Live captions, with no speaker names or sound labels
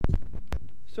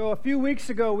So a few weeks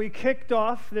ago, we kicked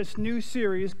off this new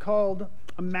series called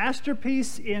A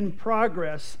Masterpiece in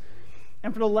Progress.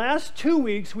 And for the last 2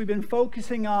 weeks, we've been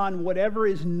focusing on whatever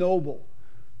is noble.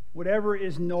 Whatever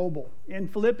is noble. In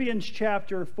Philippians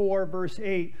chapter 4, verse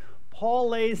 8, Paul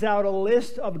lays out a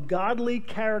list of godly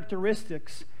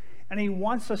characteristics, and he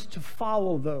wants us to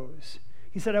follow those.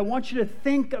 He said, I want you to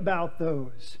think about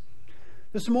those.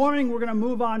 This morning, we're going to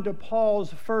move on to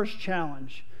Paul's first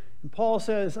challenge. And Paul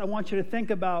says, I want you to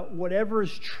think about whatever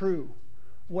is true.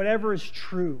 Whatever is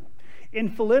true. In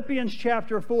Philippians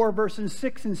chapter 4, verses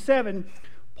 6 and 7,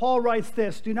 Paul writes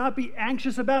this, do not be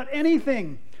anxious about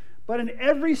anything, but in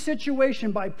every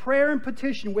situation, by prayer and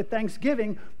petition with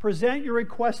thanksgiving, present your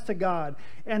requests to God.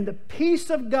 And the peace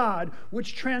of God,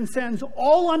 which transcends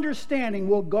all understanding,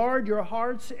 will guard your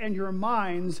hearts and your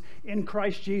minds in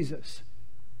Christ Jesus.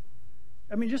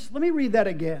 Just let me read that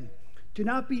again. Do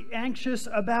not be anxious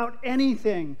about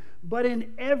anything, but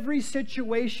in every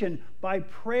situation, by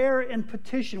prayer and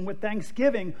petition with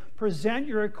thanksgiving, present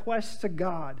your requests to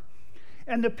God.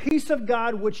 And the peace of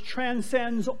God, which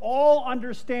transcends all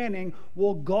understanding,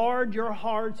 will guard your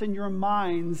hearts and your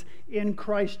minds in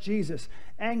Christ Jesus.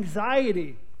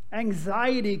 Anxiety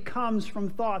comes from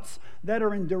thoughts that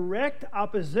are in direct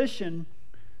opposition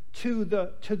to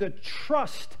the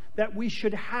trust that we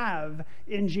should have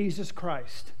in Jesus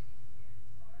Christ.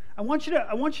 I want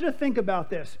you to think about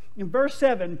this. In verse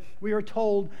 7, we are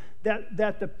told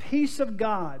that the peace of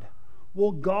God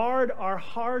will guard our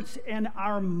hearts and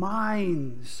our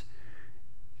minds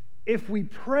if we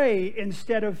pray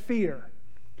instead of fear.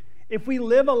 If we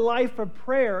live a life of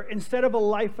prayer instead of a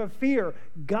life of fear,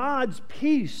 God's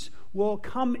peace will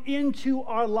come into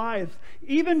our lives.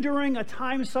 Even during a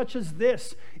time such as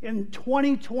this in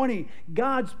 2020,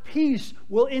 God's peace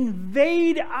will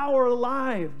invade our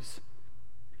lives.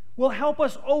 Will help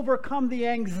us overcome the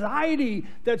anxiety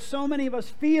that so many of us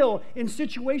feel in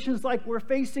situations like we're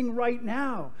facing right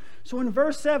now. So in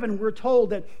verse 7, we're told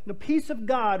that the peace of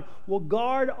God will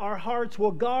guard our hearts,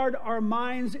 will guard our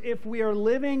minds if we are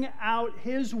living out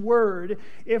His Word,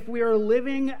 if we are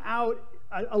living out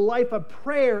a life of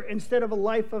prayer instead of a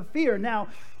life of fear. Now,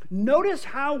 notice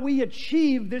how we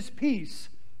achieve this peace.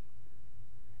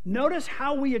 Notice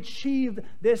how we achieve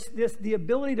the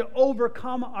ability to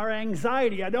overcome our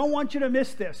anxiety. I don't want you to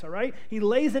miss this, all right? He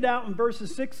lays it out in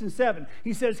verses 6 and 7.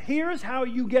 He says, here's how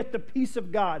you get the peace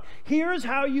of God. Here's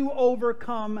how you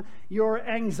overcome your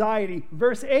anxiety.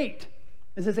 Verse 8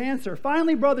 is his answer.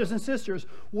 Finally, brothers and sisters,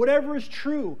 whatever is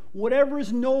true, whatever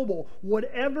is noble,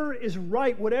 whatever is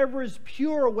right, whatever is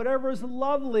pure, whatever is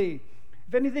lovely,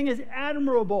 if anything is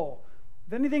admirable,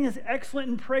 if anything is excellent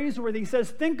and praiseworthy, he says,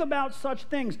 think about such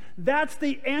things. That's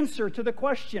the answer to the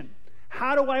question.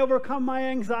 How do I overcome my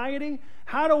anxiety?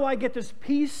 How do I get this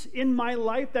peace in my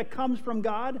life that comes from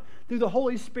God through the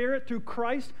Holy Spirit, through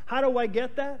Christ? How do I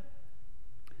get that?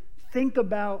 Think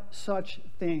about such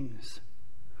things.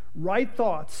 Right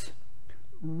thoughts,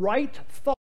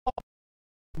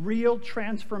 real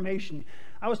transformation.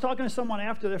 I was talking to someone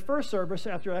after the first service,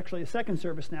 after actually the second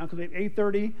service now, because we have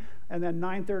 8:30 and then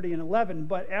 9:30 and 11,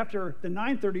 but after the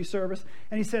 9:30 service,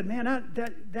 and he said, man,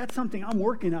 that's something I'm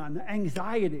working on, the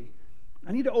anxiety.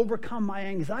 I need to overcome my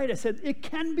anxiety. I said, it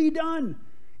can be done.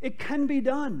 It can be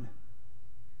done.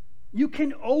 You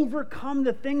can overcome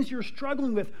the things you're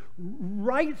struggling with.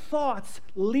 Right thoughts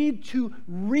lead to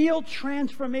real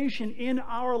transformation in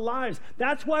our lives.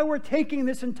 That's why we're taking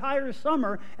this entire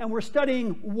summer and we're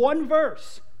studying one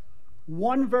verse.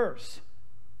 One verse.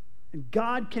 And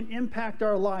God can impact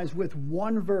our lives with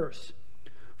one verse.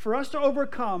 For us to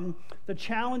overcome the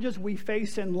challenges we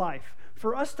face in life,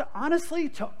 for us to honestly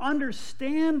to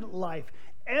understand life,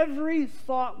 every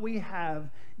thought we have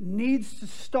needs to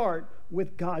start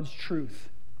with God's truth.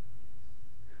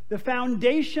 The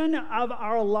foundation of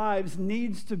our lives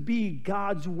needs to be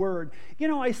God's Word.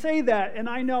 I say that, and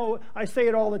I know I say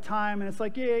it all the time, and it's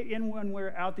like, yeah, in one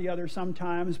we're out the other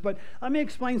sometimes, but let me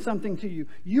explain something to you.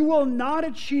 You will not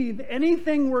achieve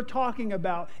anything we're talking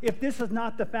about if this is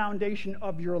not the foundation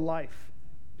of your life.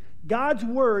 God's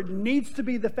Word needs to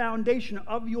be the foundation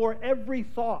of your every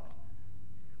thought.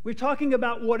 We're talking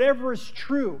about whatever is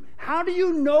true. How do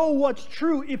you know what's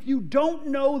true if you don't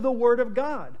know the Word of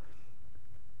God?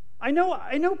 I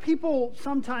know people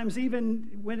sometimes,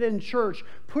 even within church,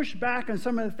 push back on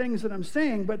some of the things that I'm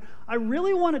saying, but I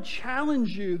really want to challenge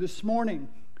you this morning.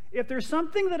 If there's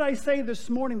something that I say this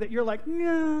morning that you're like,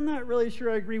 no, I'm not really sure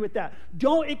I agree with that,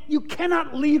 you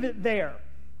cannot leave it there.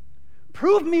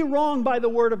 Prove me wrong by the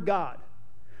Word of God.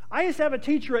 I used to have a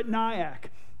teacher at Nyack,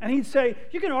 and he'd say,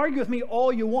 you can argue with me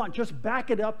all you want, just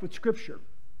back it up with Scripture.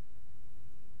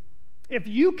 If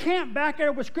you can't back it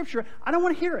up with Scripture, I don't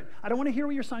want to hear it. I don't want to hear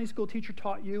what your Sunday school teacher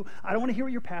taught you. I don't want to hear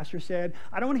what your pastor said.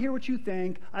 I don't want to hear what you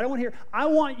think. I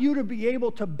want you to be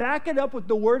able to back it up with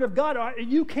the Word of God.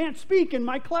 You can't speak in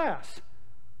my class.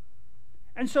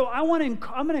 And so I'm going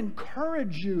to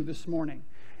encourage you this morning.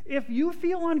 If you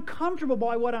feel uncomfortable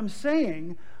by what I'm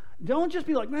saying, don't just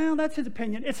be like, well, that's his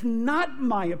opinion. It's not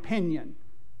my opinion.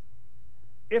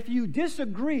 If you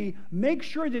disagree, make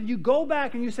sure that you go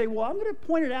back and you say, well, I'm going to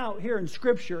point it out here in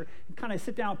Scripture and kind of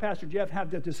sit down with Pastor Jeff,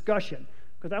 have the discussion,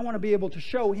 because I want to be able to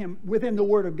show him within the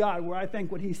Word of God where I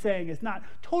think what he's saying is not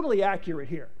totally accurate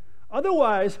here.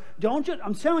 Otherwise,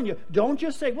 I'm telling you, don't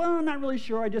just say, well, I'm not really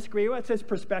sure, I disagree. Well, it's his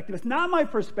perspective. It's not my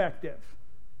perspective.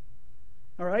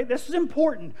 All right? This is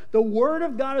important. The Word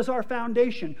of God is our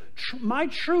foundation. My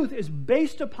truth is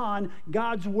based upon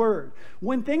God's Word.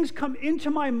 When things come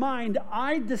into my mind,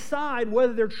 I decide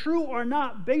whether they're true or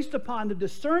not based upon the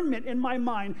discernment in my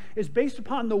mind is based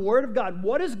upon the Word of God.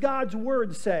 What does God's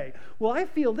Word say? Well, I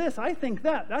feel this. I think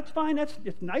that. That's fine.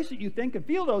 It's nice that you think and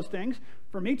feel those things.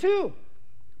 For me too.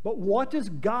 But what does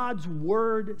God's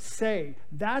Word say?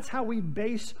 That's how we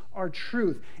base our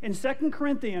truth. In 2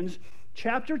 Corinthians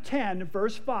chapter 10,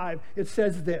 verse 5, it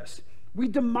says this: we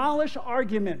demolish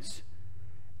arguments.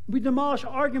 We demolish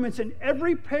arguments in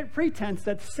every pretense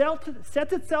that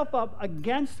sets itself up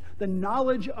against the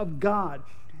knowledge of God.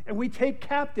 And we take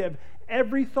captive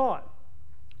every thought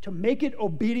to make it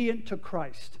obedient to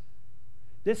Christ.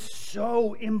 This is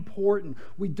so important.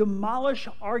 We demolish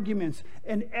arguments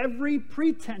and every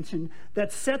pretension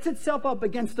that sets itself up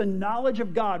against the knowledge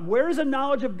of God. Where does the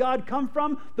knowledge of God come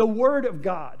from? The Word of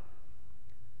God.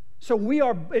 So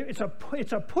it's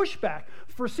a pushback.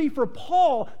 For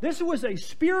Paul, this was a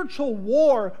spiritual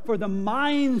war for the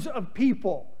minds of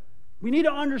people. We need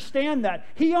to understand that.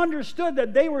 He understood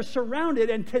that they were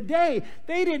surrounded, and today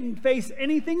they didn't face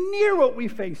anything near what we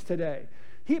face today.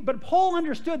 But Paul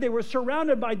understood they were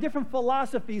surrounded by different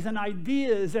philosophies and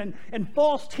ideas and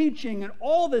false teaching and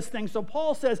all this thing. So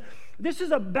Paul says, this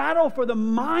is a battle for the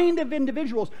mind of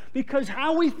individuals because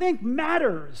how we think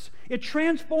matters. It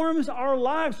transforms our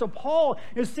lives. So Paul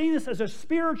is seeing this as a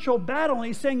spiritual battle, and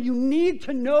he's saying you need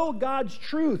to know God's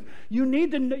truth. You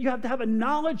have to have a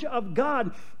knowledge of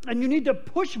God, and you need to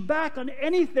push back on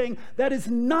anything that is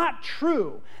not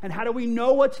true. And how do we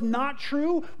know what's not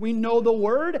true? We know the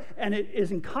Word, and it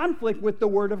is in conflict with the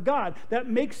Word of God. That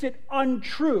makes it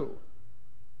untrue.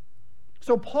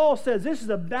 So Paul says this is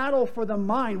a battle for the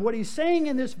mind. What he's saying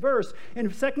in this verse in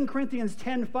 2 Corinthians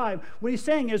 10:5, what he's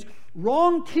saying is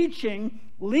wrong teaching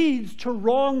leads to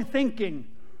wrong thinking.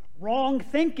 Wrong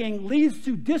thinking leads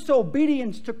to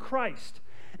disobedience to Christ.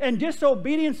 And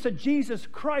disobedience to Jesus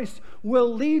Christ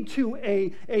will lead to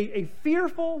a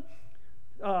fearful,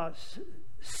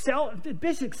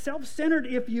 self-centered,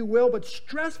 if you will, but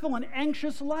stressful and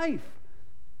anxious life.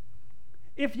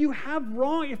 If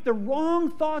the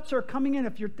wrong thoughts are coming in,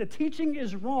 if the teaching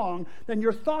is wrong, then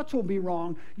your thoughts will be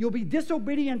wrong. You'll be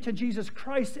disobedient to Jesus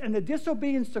Christ, and the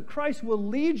disobedience to Christ will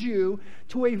lead you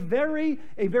to a very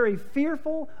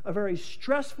fearful, a very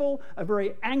stressful, a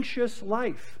very anxious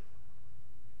life.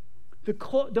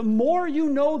 The more you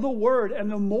know the Word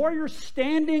and the more you're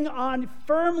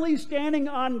firmly standing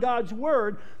on God's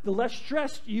Word, the less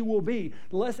stressed you will be,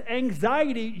 the less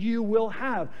anxiety you will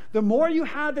have. The more you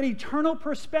have that eternal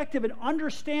perspective and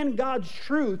understand God's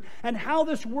truth and how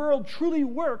this world truly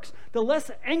works, the less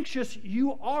anxious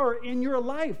you are in your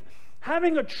life.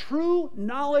 Having a true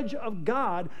knowledge of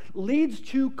God leads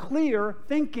to clear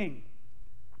thinking.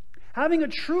 Having a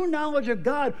true knowledge of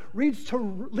God leads to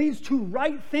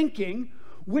right thinking,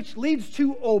 which leads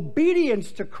to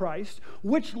obedience to Christ,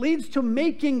 which leads to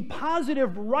making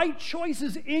positive, right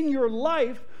choices in your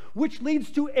life, which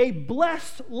leads to a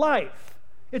blessed life.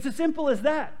 It's as simple as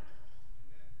that.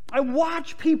 I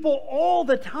watch people all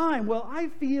the time. Well, I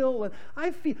feel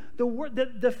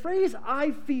the phrase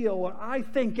 "I feel" or "I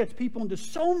think" gets people into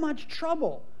so much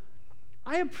trouble.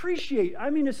 I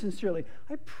mean this sincerely,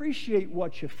 I appreciate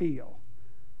what you feel.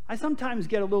 I sometimes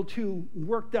get a little too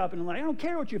worked up and I'm like, I don't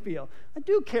care what you feel. I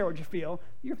do care what you feel.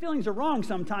 Your feelings are wrong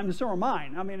sometimes, and so are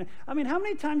mine. I mean, how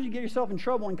many times you get yourself in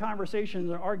trouble in conversations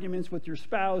or arguments with your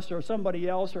spouse or somebody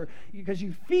else, or because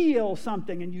you feel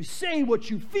something and you say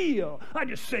what you feel? I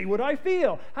just say what I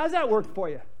feel. How's that work for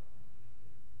you?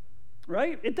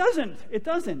 Right? It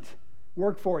doesn't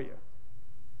work for you.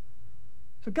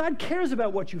 So God cares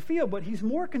about what you feel, but He's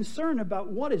more concerned about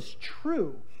what is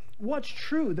true. What's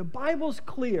true? The Bible's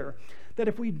clear that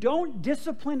if we don't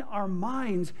discipline our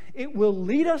minds, it will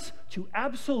lead us to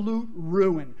absolute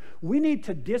ruin. We need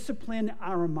to discipline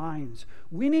our minds.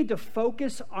 We need to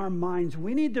focus our minds.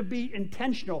 We need to be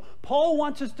intentional. Paul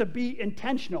wants us to be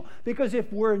intentional, because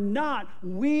if we're not,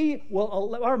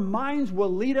 our minds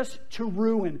will lead us to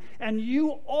ruin. And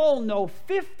you all know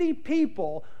 50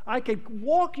 people. I could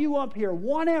walk you up here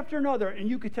one after another, and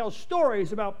you could tell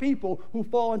stories about people who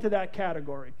fall into that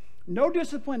category. No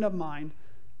discipline of mind,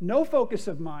 no focus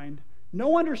of mind,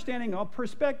 no understanding of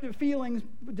perspective, feelings,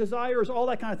 desires, all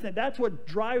that kind of thing. That's what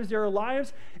drives their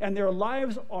lives, and their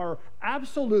lives are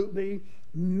absolutely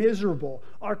miserable.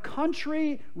 Our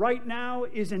country right now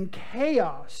is in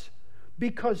chaos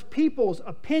because people's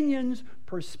opinions,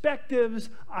 perspectives,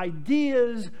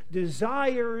 ideas,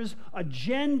 desires,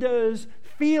 agendas,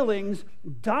 feelings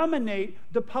dominate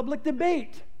the public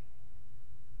debate.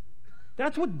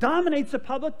 That's what dominates the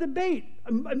public debate.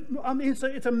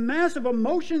 It's a mass of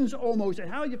emotions almost,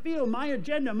 and how you feel, my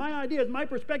agenda, my ideas, my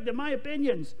perspective, my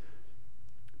opinions.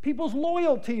 People's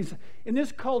loyalties in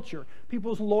this culture,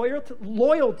 people's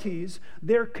loyalties,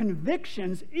 their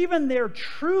convictions, even their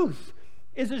truth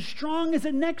is as strong as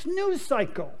the next news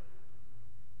cycle.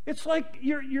 It's like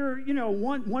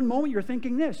one moment you're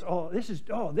thinking this,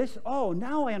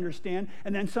 now I understand,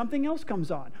 and then something else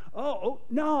comes on.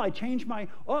 No, I changed my,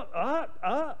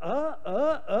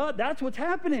 that's what's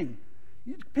happening.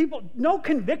 People, no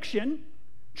conviction.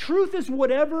 Truth is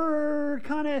whatever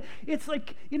kind of, it's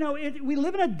like, we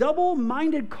live in a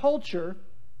double-minded culture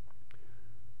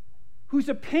whose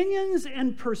opinions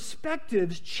and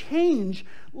perspectives change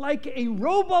like a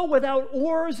rowboat without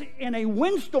oars in a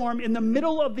windstorm in the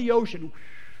middle of the ocean.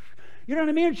 You know what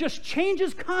I mean? It just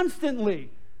changes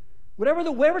constantly. Which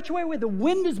way the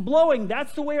wind is blowing,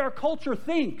 that's the way our culture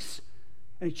thinks.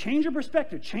 And you change your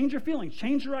perspective, change your feelings,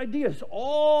 change your ideas,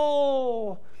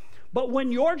 all. But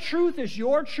when your truth is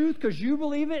your truth because you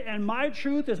believe it, and my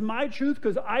truth is my truth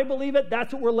because I believe it,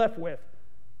 that's what we're left with.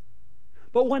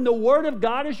 But when the Word of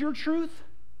God is your truth,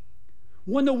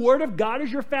 when the Word of God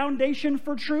is your foundation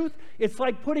for truth, it's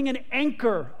like putting an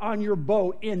anchor on your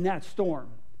boat in that storm.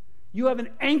 You have an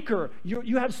anchor.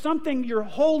 You have something you're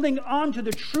holding on to,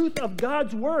 the truth of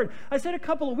God's Word. I said a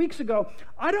couple of weeks ago,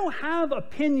 I don't have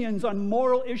opinions on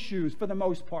moral issues for the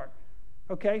most part.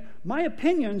 Okay? My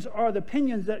opinions are the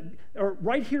opinions that are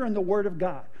right here in the Word of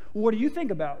God. What do you think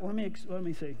about? Let me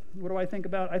see. What do I think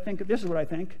about? I think this is what I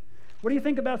think. What do you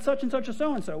think about such and such and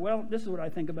so-and-so? Well, this is what I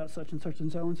think about such and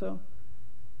so-and-so.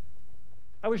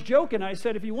 I was joking. I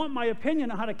said, if you want my opinion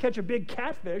on how to catch a big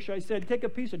catfish, I said, take a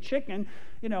piece of chicken,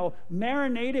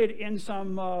 marinate it in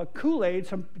some Kool-Aid,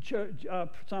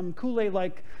 some Kool-Aid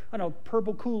like,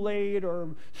 purple Kool-Aid or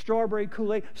strawberry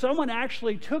Kool-Aid. Someone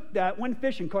actually took that, went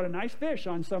fishing, caught a nice fish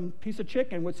on some piece of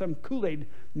chicken with some Kool-Aid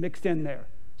mixed in there.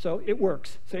 So it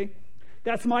works, see?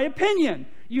 That's my opinion.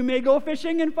 You may go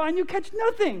fishing and find you catch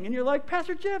nothing. And you're like,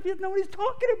 Pastor Jeff, you know what he's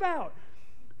talking about.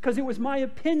 Because it was my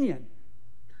opinion.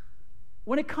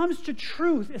 When it comes to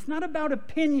truth, it's not about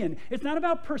opinion. It's not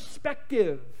about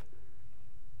perspective.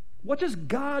 What does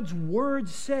God's Word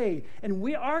say?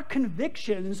 And our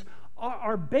convictions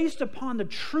are based upon the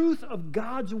truth of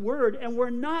God's Word. And we're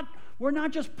not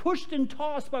just pushed and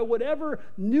tossed by whatever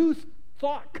new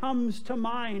thought comes to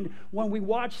mind when we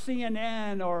watch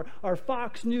CNN or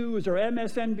Fox News or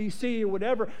MSNBC or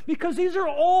whatever, because these are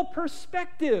all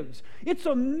perspectives. It's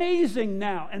amazing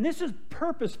now, and this is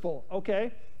purposeful,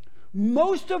 okay?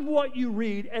 Most of what you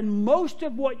read and most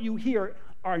of what you hear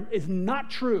is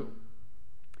not true.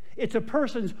 It's a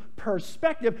person's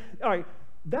perspective. All right,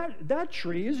 that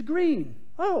tree is green.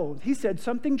 Oh, he said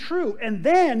something true. And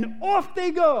then off they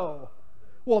go.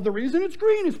 Well, the reason it's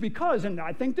green is because, and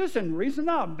I think this, and reason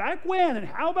not, back when, and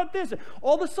how about this?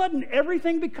 All of a sudden,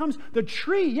 everything becomes the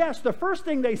tree. Yes, the first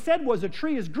thing they said was a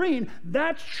tree is green.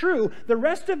 That's true. The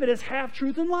rest of it is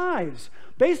half-truth and lies,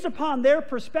 based upon their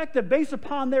perspective, based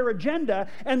upon their agenda,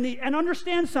 and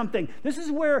understand something. This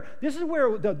is where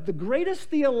the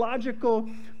greatest theological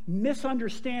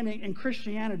misunderstanding in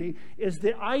Christianity is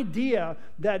the idea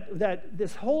that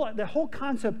the whole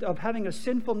concept of having a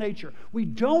sinful nature. We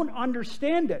don't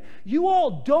understand it. You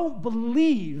all don't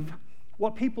believe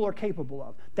what people are capable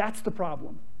of. That's the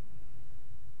problem.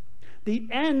 The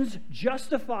ends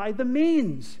justify the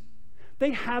means.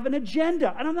 They have an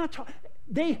agenda. And I'm not talking.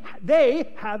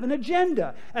 They have an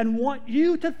agenda and want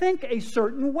you to think a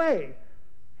certain way.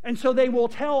 And so they will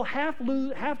tell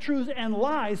half-truths and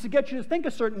lies to get you to think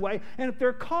a certain way. And if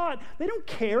they're caught, they don't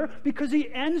care because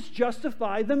the ends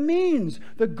justify the means.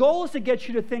 The goal is to get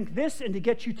you to think this and to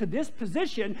get you to this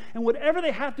position. And whatever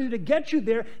they have to do to get you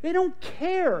there, they don't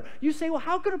care. You say, well,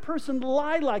 how could a person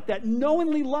lie like that,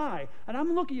 knowingly lie? And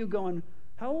I'm looking at you going,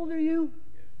 how old are you?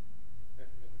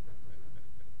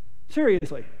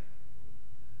 Seriously.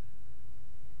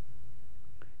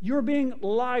 You're being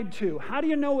lied to. How do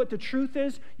you know what the truth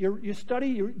is? You study,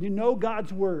 you know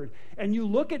God's word. And you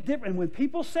look at different, and when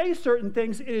people say certain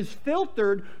things, it is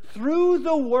filtered through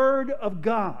the word of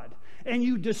God. And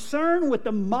you discern with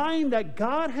the mind that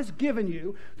God has given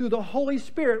you through the Holy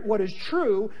Spirit what is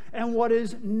true and what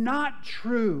is not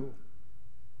true.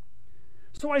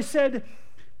 So I said,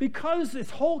 because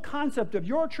this whole concept of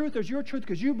your truth is your truth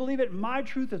because you believe it, my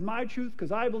truth is my truth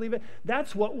because I believe it,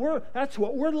 that's what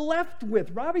we're left with.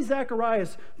 Ravi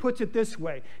Zacharias puts it this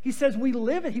way. He says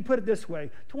he put it this way,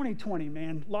 2020,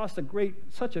 man, lost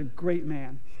such a great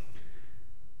man.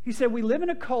 He said, we live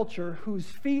in a culture whose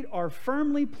feet are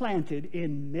firmly planted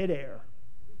in midair.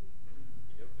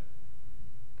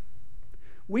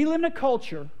 We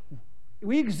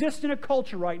exist in a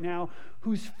culture right now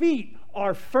whose feet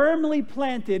are firmly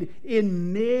planted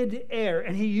in mid-air.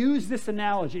 And he used this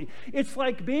analogy. It's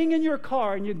like being in your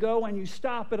car and you go and you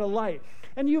stop at a light.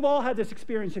 And you've all had this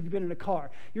experience if you've been in a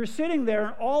car. You're sitting there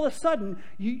and all of a sudden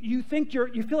you feel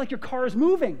like your car is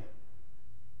moving.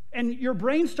 And your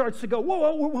brain starts to go,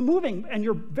 whoa, we're moving. And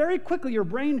very quickly, your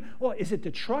brain, well, is it the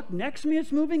truck next to me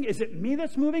that's moving? Is it me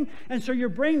that's moving? And so your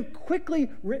brain quickly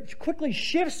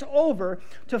shifts over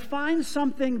to find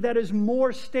something that is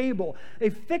more stable, a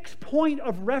fixed point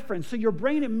of reference. So your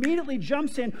brain immediately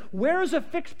jumps in, where's a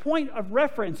fixed point of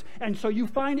reference? And so you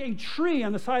find a tree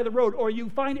on the side of the road, or you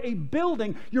find a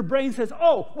building. Your brain says,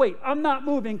 oh, wait, I'm not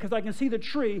moving because I can see the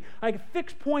tree. I have a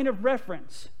fixed point of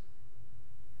reference.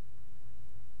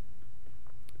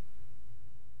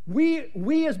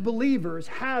 We as believers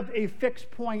have a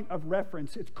fixed point of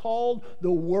reference. It's called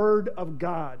the Word of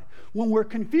God. When we're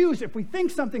confused, if we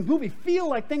think something's moving, feel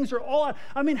like things are all out.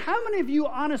 I mean, how many of you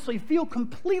honestly feel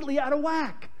completely out of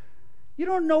whack? You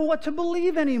don't know what to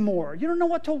believe anymore. You don't know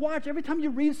what to watch. Every time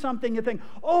you read something, you think,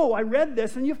 oh, I read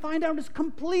this, and you find out it's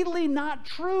completely not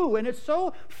true. And it's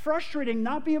so frustrating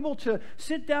not be able to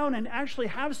sit down and actually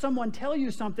have someone tell you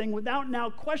something without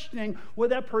now questioning what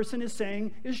that person is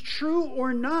saying is true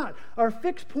or not. Our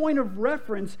fixed point of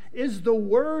reference is the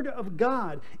Word of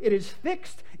God. It is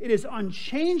fixed. It is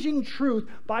unchanging truth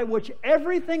by which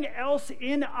everything else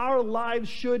in our lives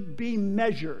should be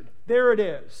measured. There it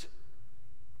is.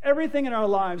 Everything in our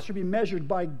lives should be measured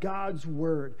by God's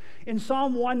word. In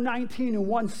Psalm 119 and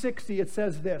 160, it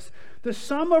says this: the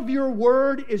sum of your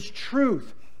word is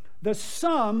truth. The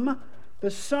sum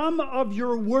of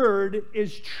your word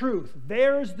is truth.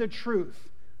 There's the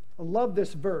truth. I love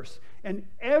this verse. And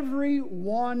every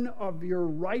one of your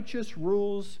righteous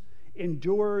rules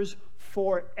endures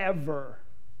forever.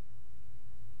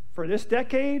 For this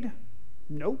decade?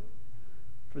 Nope.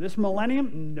 For this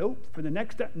millennium? Nope. For the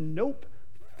next nope.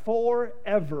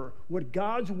 Forever. What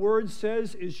God's word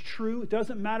says is true. It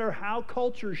doesn't matter how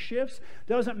culture shifts. It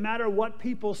doesn't matter what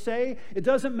people say. It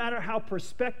doesn't matter how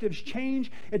perspectives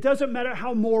change. It doesn't matter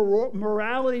how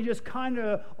morality just kind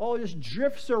of all just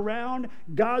drifts around.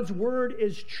 God's word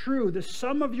is true. The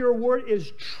sum of your word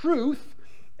is truth,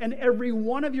 and every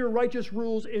one of your righteous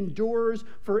rules endures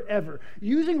forever.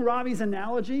 Using Ravi's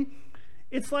analogy,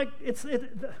 it's like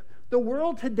the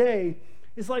world today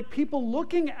is like people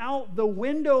looking out the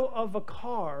window of a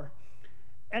car,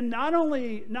 and not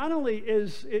only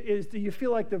do you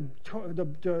feel like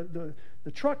the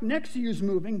truck next to you is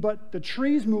moving, but the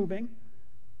tree's moving,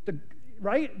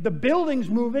 the building's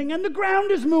moving, and the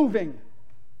ground is moving.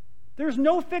 There's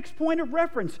no fixed point of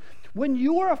reference. When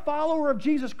you are a follower of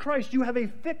Jesus Christ, you have a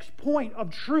fixed point of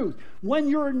truth. When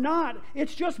you're not,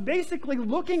 it's just basically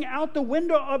looking out the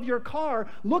window of your car,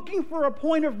 looking for a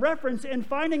point of reference and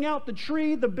finding out the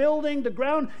tree, the building, the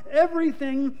ground,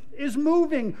 everything is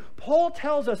moving. Paul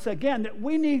tells us again that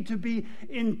we need to be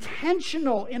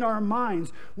intentional in our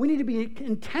minds. We need to be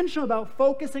intentional about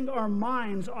focusing our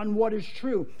minds on what is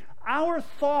true. Our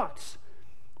thoughts,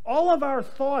 all of our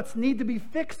thoughts need to be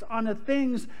fixed on the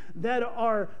things that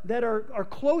are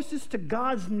closest to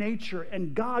God's nature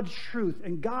and God's truth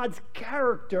and God's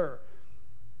character.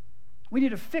 We need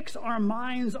to fix our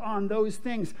minds on those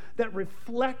things that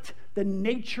reflect the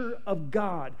nature of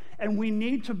God. And we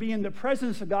need to be in the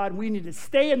presence of God. We need to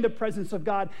stay in the presence of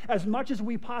God as much as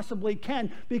we possibly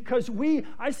can, because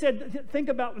think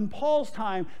about in Paul's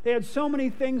time, they had so many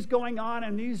things going on,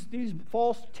 and these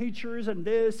false teachers and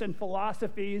this and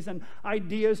philosophies and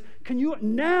ideas.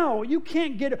 Now you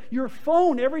can't get your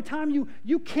phone every time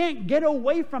you can't get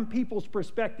away from people's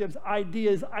perspectives,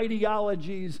 ideas,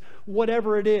 ideologies,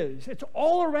 whatever it is. It's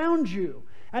all around you.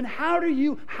 And how do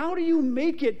you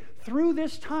make it through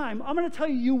this time? I'm going to tell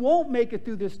you, you won't make it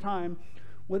through this time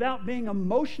without being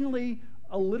emotionally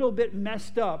a little bit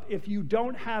messed up if you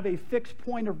don't have a fixed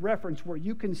point of reference where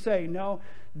you can say, no,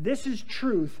 this is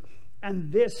truth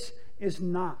and this is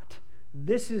not.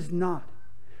 This is not.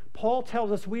 Paul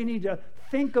tells us we need to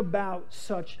think about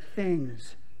such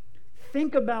things.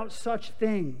 Think about such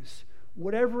things.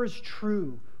 Whatever is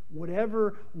true,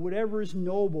 whatever is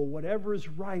noble, whatever is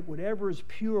right, whatever is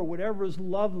pure, whatever is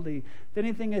lovely, if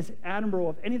anything is admirable,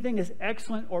 if anything is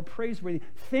excellent or praiseworthy,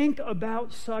 think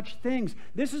about such things.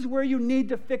 This is where you need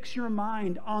to fix your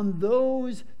mind on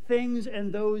those things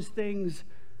and those things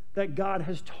that God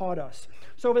has taught us.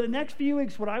 So over the next few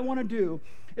weeks, what I want to do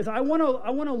is I want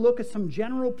to look at some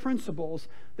general principles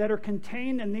that are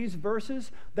contained in these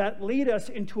verses that lead us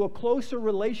into a closer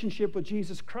relationship with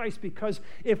Jesus Christ. Because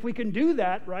if we can do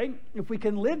that, right, if we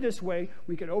can live this way,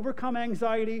 we can overcome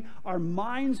anxiety. Our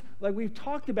minds, like we've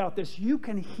talked about this, you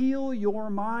can heal your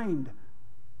mind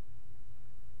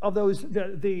of those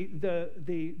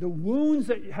the wounds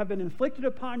that have been inflicted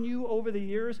upon you over the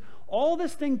years. All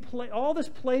this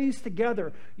plays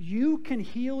together. You can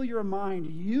heal your mind.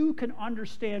 You can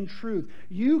understand truth.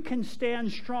 You can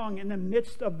stand strong in the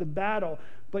midst of the battle.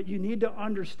 But you need to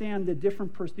understand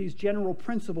these general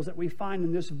principles that we find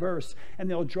in this verse, and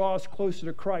they'll draw us closer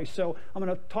to Christ. So I'm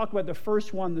going to talk about the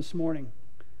first one this morning.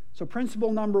 So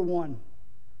principle number 1: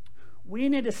 we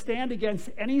need to stand against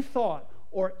any thought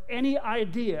or any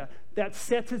idea that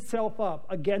sets itself up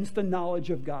against the knowledge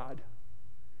of God.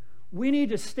 We need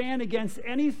to stand against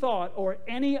any thought or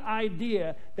any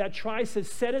idea that tries to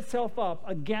set itself up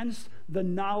against the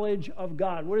knowledge of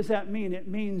God. What does that mean? It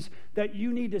means that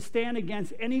you need to stand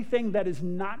against anything that is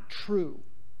not true.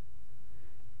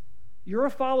 You're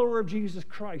a follower of Jesus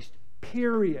Christ,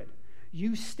 period.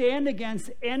 You stand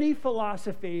against any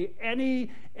philosophy, any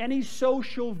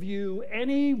social view,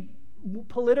 any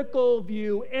political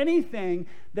view, anything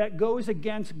that goes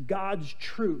against God's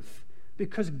truth,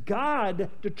 because God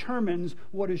determines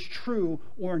what is true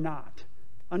or not.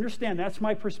 Understand, that's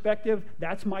my perspective,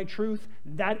 that's my truth,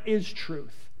 that is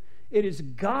truth. It is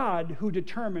God who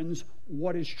determines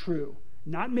what is true,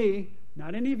 not me,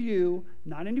 not any of you,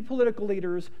 not any political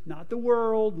leaders, not the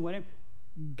world,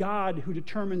 God who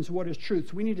determines what is truth.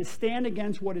 So we need to stand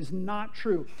against what is not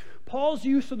true. Paul's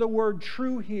use of the word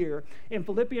true here in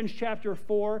Philippians chapter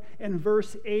 4 and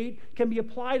verse 8 can be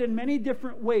applied in many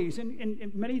different ways,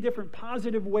 in many different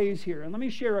positive ways here. And let me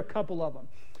share a couple of them.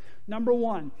 Number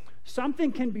 1,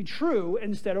 something can be true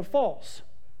instead of false,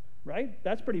 right?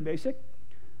 That's pretty basic.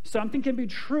 Something can be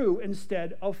true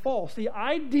instead of false. The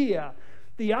idea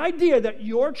that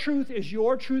your truth is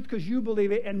your truth because you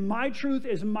believe it, and my truth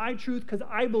is my truth because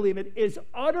I believe it, is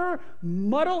utter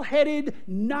muddle-headed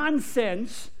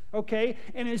nonsense, okay,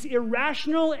 and is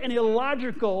irrational and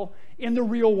illogical in the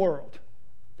real world.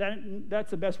 That's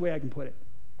the best way I can put it.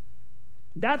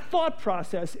 That thought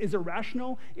process is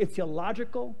irrational, it's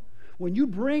illogical. When you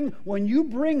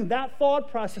bring that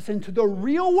thought process into the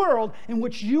real world in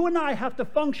which you and I have to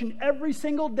function every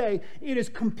single day, it is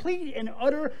complete and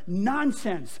utter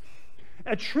nonsense.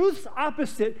 A truth's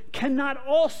opposite cannot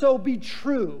also be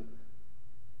true.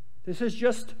 This is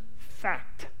just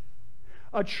fact.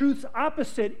 A truth's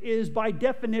opposite is by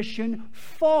definition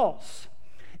false.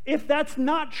 If that's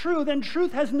not true, then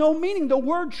truth has no meaning. The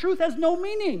word truth has no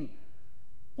meaning.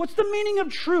 What's the meaning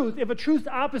of truth if a truth's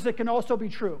opposite can also be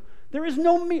true? There is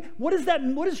no meaning. What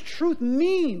does truth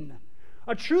mean?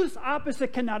 A truth's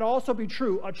opposite cannot also be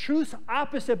true. A truth's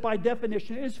opposite by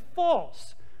definition is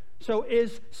false. So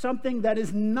is something that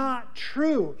is not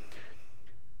true.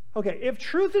 Okay, if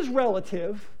truth is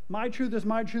relative, my truth is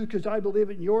my truth because I believe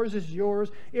it, and yours is yours.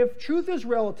 If truth is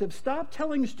relative, stop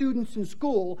telling students in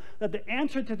school that the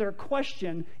answer to their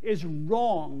question is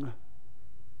wrong.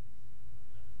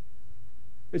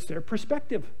 It's their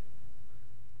perspective.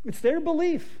 It's their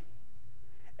belief.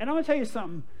 And I'm going to tell you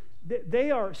something. They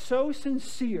are so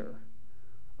sincere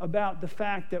about the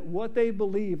fact that what they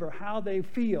believe or how they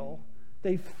feel,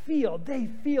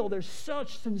 there's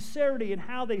such sincerity in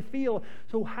how they feel.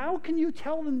 So how can you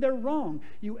tell them they're wrong?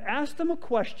 You asked them a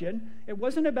question. It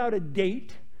wasn't about a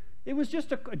date. It was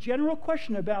just a general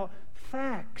question about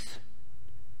facts.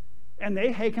 And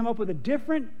they came up with a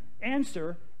different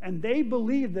answer, and they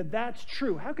believe that that's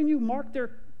true. How can you mark their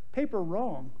paper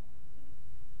wrong?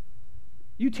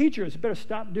 You teachers better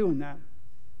stop doing that.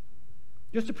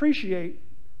 Just appreciate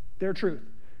their truth.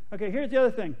 Okay, here's the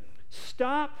other thing.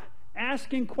 Stop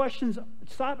asking questions.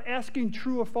 Stop asking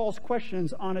true or false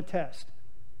questions on a test.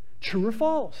 True or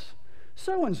false?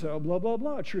 So-and-so, blah, blah,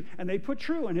 blah, true. And they put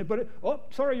true in it, but,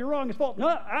 sorry, you're wrong, it's false.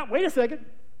 No, wait a second.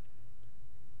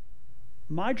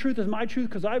 My truth is my truth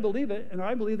because I believe it, and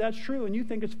I believe that's true, and you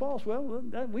think it's false. Well,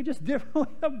 we just differ. We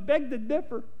beg to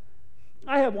differ.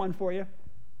 I have one for you.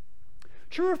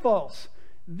 True or false?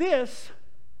 This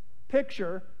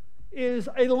picture is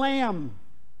a lamb.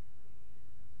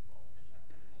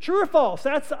 True or false?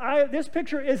 This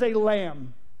picture is a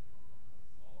lamb.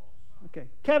 Okay.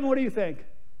 Kevin, what do you think?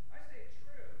 I say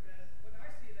true, because when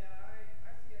I see that,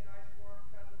 I see a nice, warm,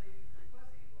 cuddly,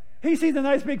 fuzzy lamb. He sees a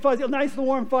nice, big, fuzzy, nice,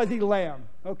 warm, fuzzy lamb.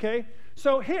 Okay?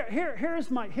 So here's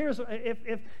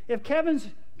if Kevin's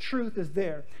truth is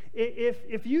there,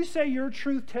 if you say your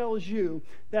truth tells you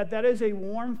that is a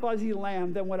warm, fuzzy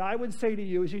lamb, then what I would say to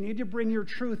you is you need to bring your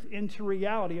truth into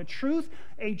reality. A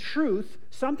truth,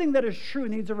 something that is true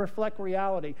needs to reflect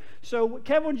reality. So,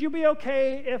 Kevin, would you be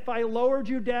okay if I lowered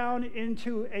you down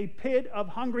into a pit of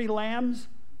hungry lambs?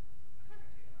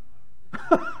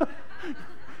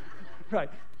 Right.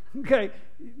 Okay.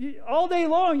 All day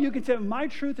long you can say my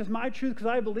truth is my truth because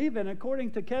I believe in it.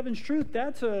 According to Kevin's truth,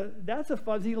 that's a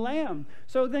fuzzy lamb.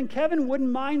 So then Kevin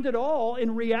wouldn't mind at all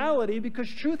in reality, because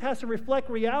truth has to reflect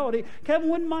reality. Kevin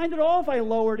wouldn't mind at all if I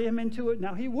lowered him into it.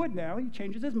 Now he would now. He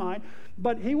changes his mind.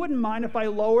 But he wouldn't mind if I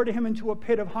lowered him into a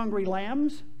pit of hungry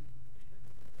lambs.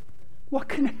 What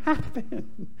can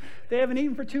happen? They haven't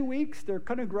eaten for 2 weeks. They're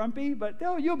kind of grumpy, but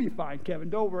you'll be fine, Kevin.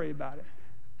 Don't worry about it.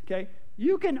 Okay?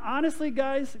 You can honestly,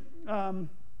 guys,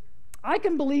 I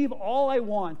can believe all I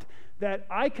want that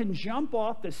I can jump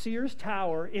off the Sears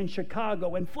Tower in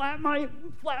Chicago and flap my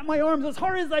arms as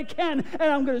hard as I can, and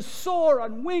I'm going to soar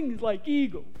on wings like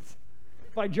eagles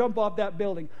if I jump off that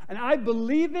building. And I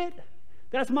believe it.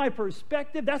 That's my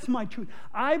perspective. That's my truth.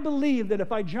 I believe that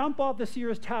if I jump off the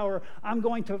Sears Tower, I'm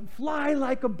going to fly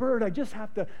like a bird. I just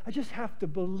have to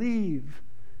believe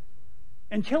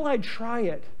until I try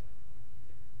it.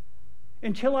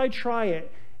 Until I try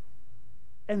it.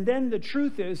 And then the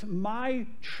truth is, my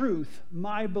truth,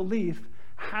 my belief,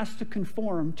 has to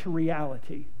conform to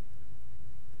reality.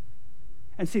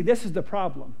 And see, this is the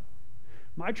problem.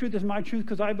 My truth is my truth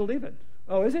because I believe it.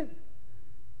 Oh, is it?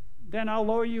 Then I'll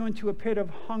lower you into a pit of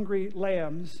hungry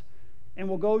lambs, and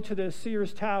we'll go to the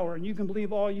Sears Tower, and you can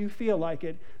believe all you feel like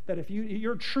it, that if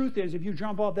your truth is, if you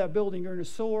jump off that building, you're going to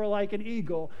soar like an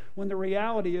eagle, when the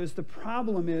reality is, the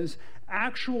problem is,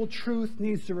 actual truth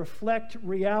needs to reflect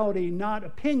reality, not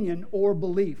opinion or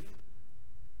belief.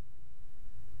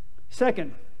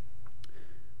 Second,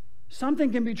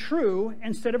 something can be true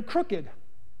instead of crooked.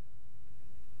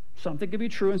 Something can be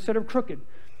true instead of crooked.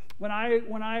 When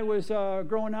I was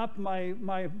growing up, my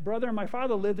brother and my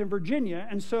father lived in Virginia,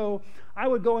 and so I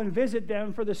would go and visit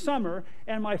them for the summer,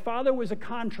 and my father was a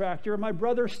contractor. My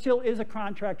brother still is a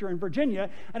contractor in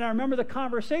Virginia, and I remember the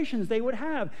conversations they would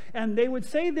have, and they would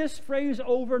say this phrase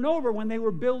over and over when they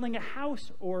were building a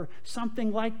house or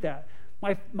something like that.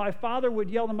 My father would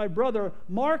yell to my brother,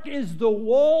 "Mark, is the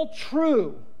wall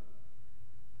true?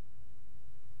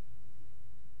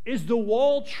 Is the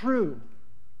wall true?"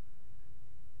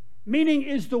 Meaning,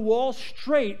 is the wall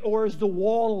straight or is the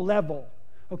wall level?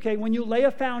 Okay, when you lay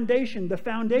a foundation, the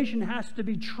foundation has to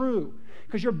be true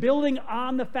because you're building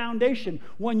on the foundation.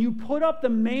 When you put up the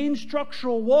main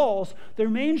structural walls, the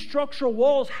main structural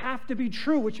walls have to be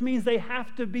true, which means they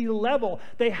have to be level.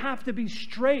 They have to be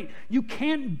straight. You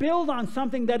can't build on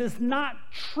something that is not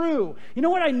true. You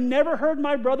know what I never heard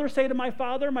my brother say to my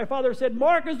father? My father said,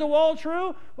 "Mark, is the wall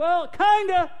true?" "Well,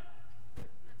 kinda."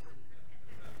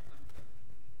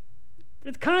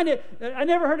 It's kind of, I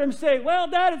never heard him say, "Well,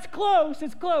 Dad, it's close,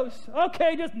 it's close."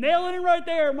 "Okay, just nail it in right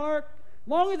there, Mark.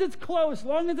 Long as it's close,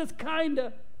 long as it's kind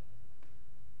of.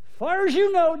 Far as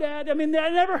you know, Dad." I mean, I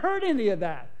never heard any of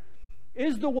that.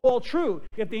 Is the wall true?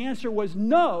 If the answer was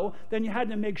no, then you had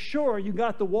to make sure you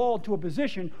got the wall to a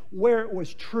position where it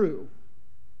was true.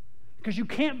 Because you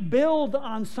can't build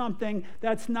on something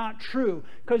that's not true.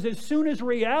 Because as soon as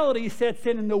reality sets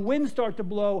in and the winds start to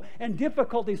blow and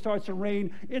difficulty starts to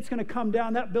reign, it's going to come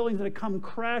down. That building's going to come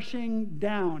crashing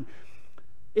down.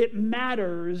 It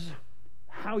matters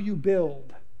how you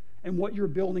build and what you're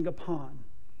building upon.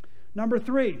 Number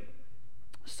 3,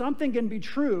 something can be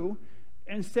true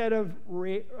instead of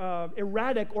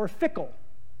erratic or fickle.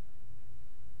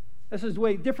 This is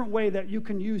a different way that you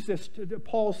can use this,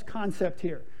 Paul's concept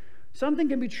here. Something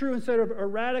can be true instead of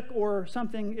erratic, or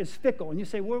something is fickle. And you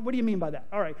say, well, what do you mean by that?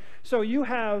 All right. So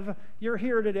you're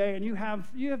here today, and you have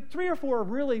 3 or 4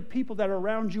 really people that are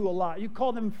around you a lot. You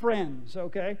call them friends,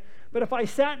 okay? But if I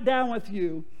sat down with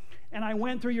you and I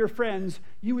went through your friends,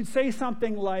 you would say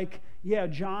something like, yeah,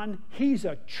 John, he's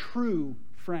a true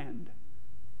friend.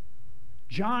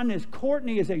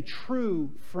 Courtney is a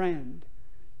true friend.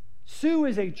 Sue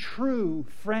is a true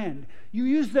friend. You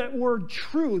use that word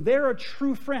true. They're a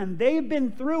true friend. They've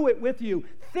been through it with you,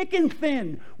 thick and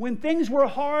thin. When things were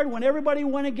hard, when everybody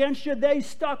went against you, they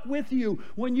stuck with you.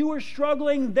 When you were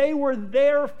struggling, they were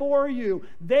there for you.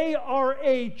 They are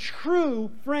a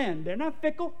true friend. They're not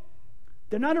fickle.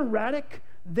 They're not erratic.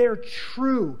 They're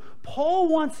true. Paul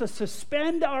wants us to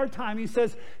spend our time. He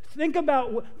says, think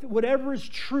about whatever is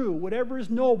true, whatever is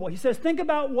noble. He says, think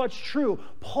about what's true.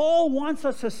 Paul wants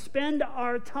us to spend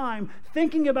our time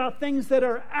thinking about things that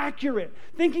are accurate,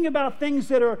 thinking about things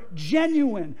that are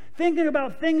genuine, thinking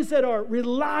about things that are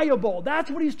reliable. That's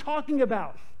what he's talking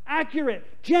about.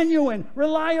 Accurate, genuine,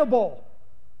 reliable.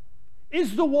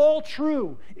 Is the wall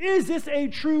true? Is this a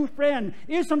true friend?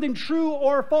 Is something true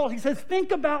or false? He says,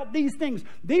 think about these things.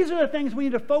 These are the things we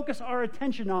need to focus our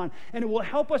attention on, and it will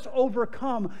help us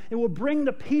overcome. It will bring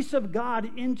the peace of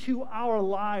God into our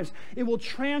lives. It will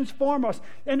transform us.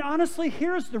 And honestly,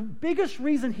 here's the biggest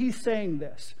reason he's saying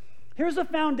this. Here's the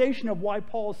foundation of why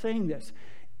Paul is saying this.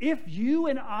 If you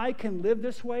and I can live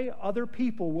this way, other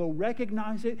people will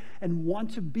recognize it and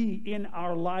want to be in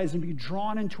our lives and be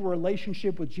drawn into a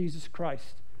relationship with Jesus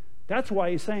Christ. That's why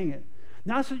he's saying it.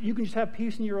 Not so you can just have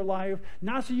peace in your life,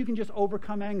 not so you can just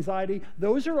overcome anxiety.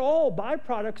 Those are all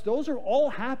byproducts. Those are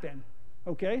all happen.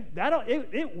 Okay? That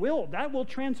will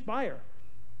transpire.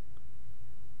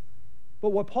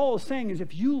 But what Paul is saying is,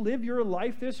 if you live your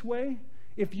life this way,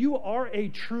 if you are a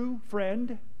true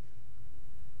friend,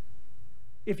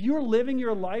 if you're living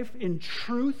your life in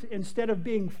truth instead of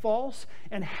being false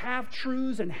and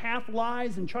half-truths and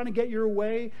half-lies and trying to get your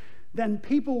way, then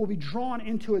people will be drawn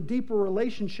into a deeper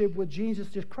relationship with Jesus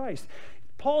Christ.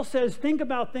 Paul says, think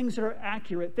about things that are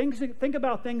accurate. Think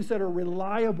about things that are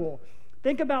reliable.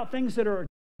 Think about things that are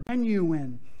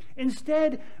genuine.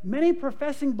 Instead, many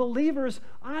professing believers,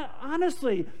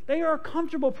 honestly, they are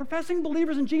comfortable. Professing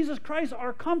believers in Jesus Christ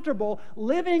are comfortable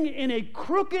living in a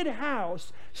crooked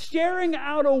house, staring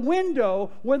out a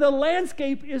window where the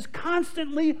landscape is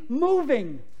constantly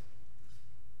moving.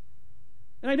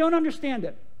 And I don't understand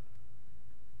it.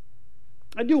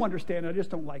 I do understand it, I just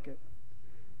don't like it.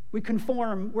 We're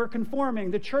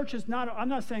conforming. The church is not, I'm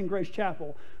not saying Grace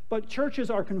Chapel, but churches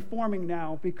are conforming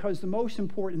now because the most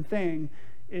important thing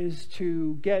is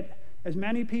to get as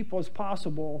many people as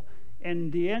possible,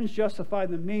 and the ends justify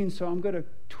the means. So I'm going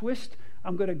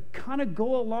to kind of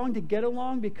go along to get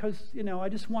along because, I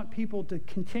just want people to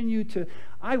continue to,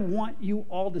 I want you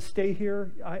all to stay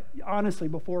here. I honestly,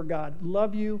 before God,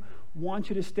 love you, want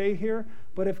you to stay here.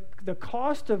 But if the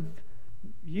cost of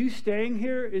you staying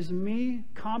here is me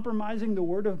compromising the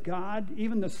Word of God,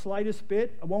 even the slightest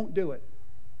bit, I won't do it.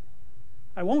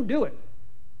 I won't do it.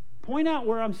 Point out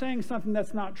where I'm saying something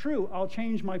that's not true. I'll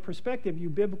change my perspective.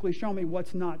 You biblically show me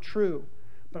what's not true.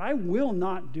 But I will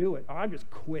not do it, or I just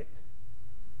quit.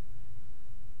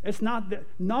 It's not that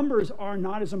numbers are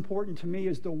not as important to me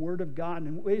as the Word of God.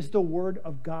 And is the Word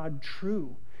of God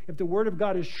true? If the Word of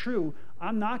God is true,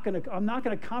 I'm not going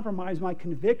to compromise my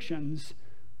convictions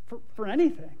for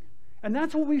anything. And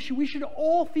that's what we should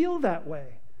all feel that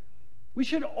way. We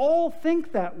should all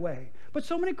think that way. But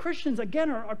so many Christians,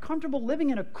 again, are comfortable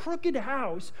living in a crooked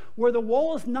house where the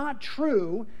wall is not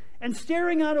true and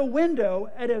staring out a window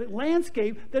at a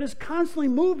landscape that is constantly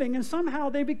moving, and somehow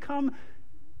they become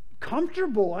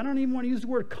comfortable. I don't even want to use the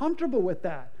word comfortable with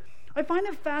that. I find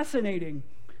it fascinating.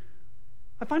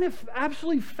 I find it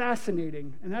absolutely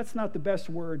fascinating, and that's not the best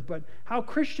word, but how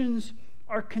Christians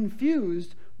are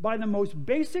confused by the most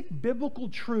basic biblical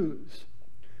truths.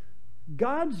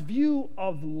 God's view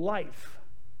of life,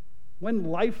 when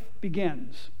life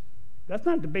begins. That's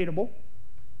not debatable.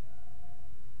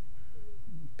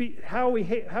 How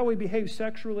we behave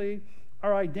sexually,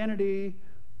 our identity,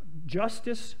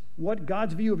 justice, what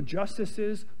God's view of justice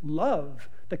is, love,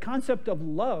 the concept of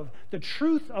love, the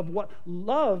truth of what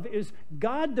love is.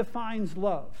 God defines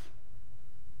love.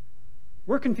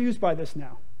 We're confused by this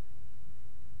now.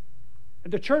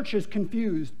 The church is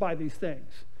confused by these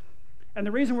things. And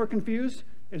the reason we're confused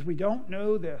is we don't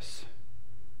know this.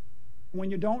 When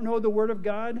you don't know the Word of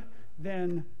God,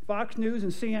 than Fox News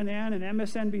and CNN and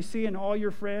MSNBC and all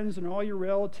your friends and all your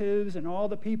relatives and all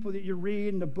the people that you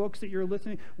read and the books that you're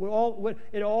listening.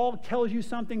 It all tells you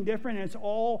something different, and it's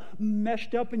all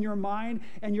meshed up in your mind,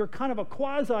 and you're kind of a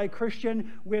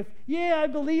quasi-Christian with, yeah, I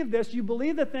believe this. You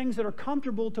believe the things that are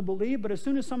comfortable to believe, but as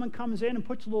soon as someone comes in and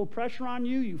puts a little pressure on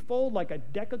you, you fold like a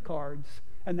deck of cards,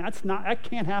 and that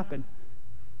can't happen.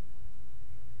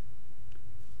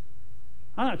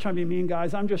 I'm not trying to be mean,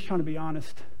 guys. I'm just trying to be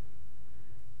honest.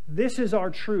 This is our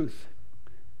truth.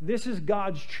 This is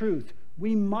God's truth.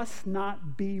 We must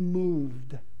not be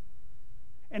moved.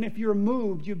 And if you're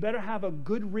moved, you better have a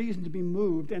good reason to be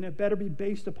moved, and it better be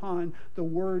based upon the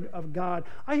Word of God.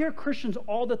 I hear Christians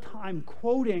all the time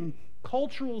quoting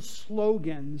cultural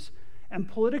slogans and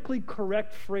politically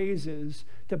correct phrases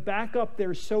to back up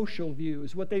their social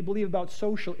views, what they believe about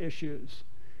social issues.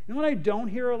 You know what I don't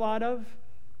hear a lot of?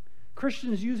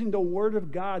 Christians using the Word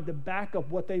of God to back up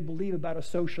what they believe about a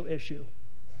social issue.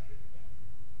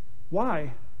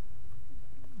 Why?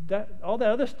 All that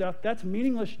other stuff, that's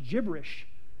meaningless gibberish.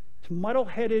 It's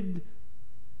muddle-headed,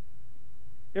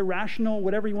 irrational,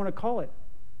 whatever you want to call it.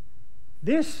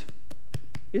 This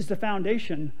is the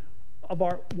foundation of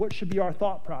what should be our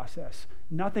thought process,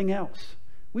 nothing else.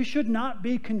 We should not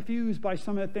be confused by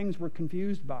some of the things we're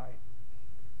confused by.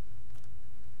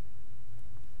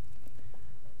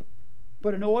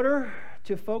 But in order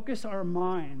to focus our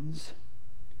minds,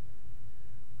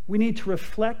 we need to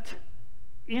reflect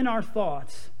in our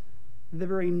thoughts the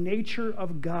very nature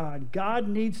of God. God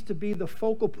needs to be the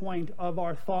focal point of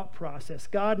our thought process.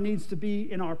 God needs to be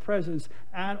in our presence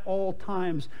at all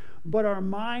times. But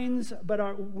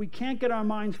we can't get our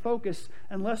minds focused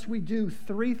unless we do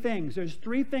three things. There's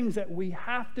three things that we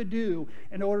have to do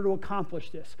in order to accomplish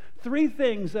this. Three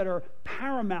things that are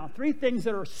paramount. Three things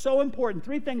that are so important.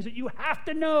 Three things that you have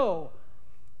to know.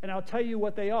 And I'll tell you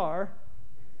what they are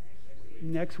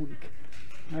next week.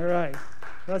 All right.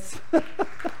 Let's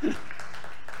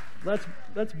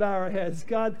bow our heads.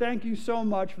 God, thank you so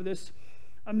much for this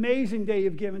amazing day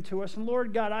you've given to us. And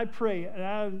Lord God, I pray, and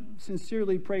I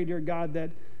sincerely pray, dear God, that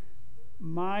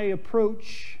my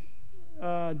approach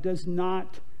does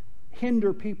not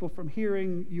hinder people from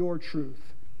hearing your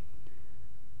truth.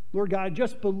 Lord God, I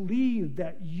just believe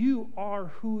that you are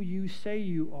who you say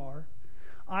you are.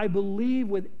 I believe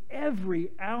with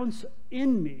every ounce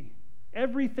in me,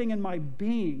 everything in my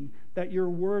being, that your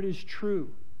word is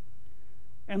true.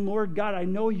 And Lord God, I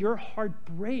know your heart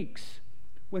breaks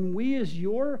when we as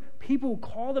your people who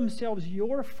call themselves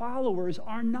your followers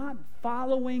are not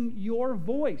following your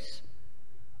voice.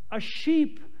 A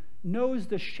sheep knows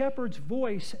the shepherd's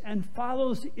voice and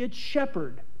follows its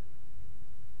shepherd.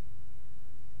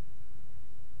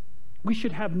 We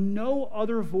should have no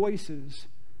other voices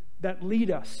that lead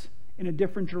us in a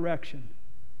different direction.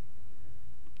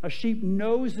 A sheep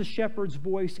knows the shepherd's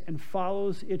voice and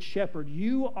follows its shepherd.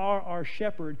 You are our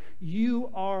shepherd. You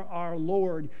are our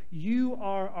Lord. You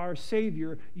are our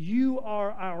Savior. You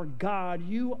are our God.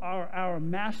 You are our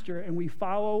Master, and we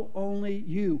follow only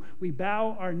you. We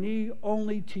bow our knee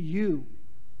only to you.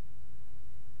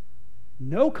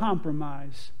 No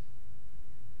compromise.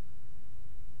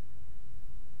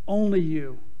 Only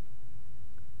you.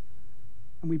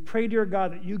 And we pray, dear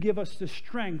God, that you give us the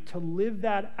strength to live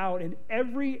that out in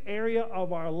every area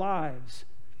of our lives.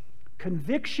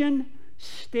 Conviction,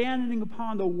 standing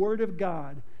upon the Word of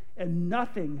God, and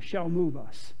nothing shall move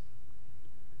us.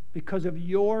 Because of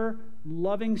your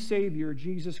loving Savior,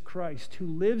 Jesus Christ, who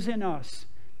lives in us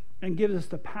and gives us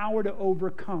the power to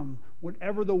overcome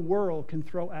whatever the world can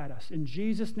throw at us. In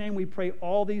Jesus' name we pray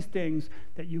all these things,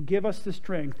 that you give us the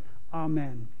strength.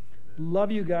 Amen.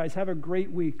 Love you guys. Have a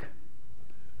great week.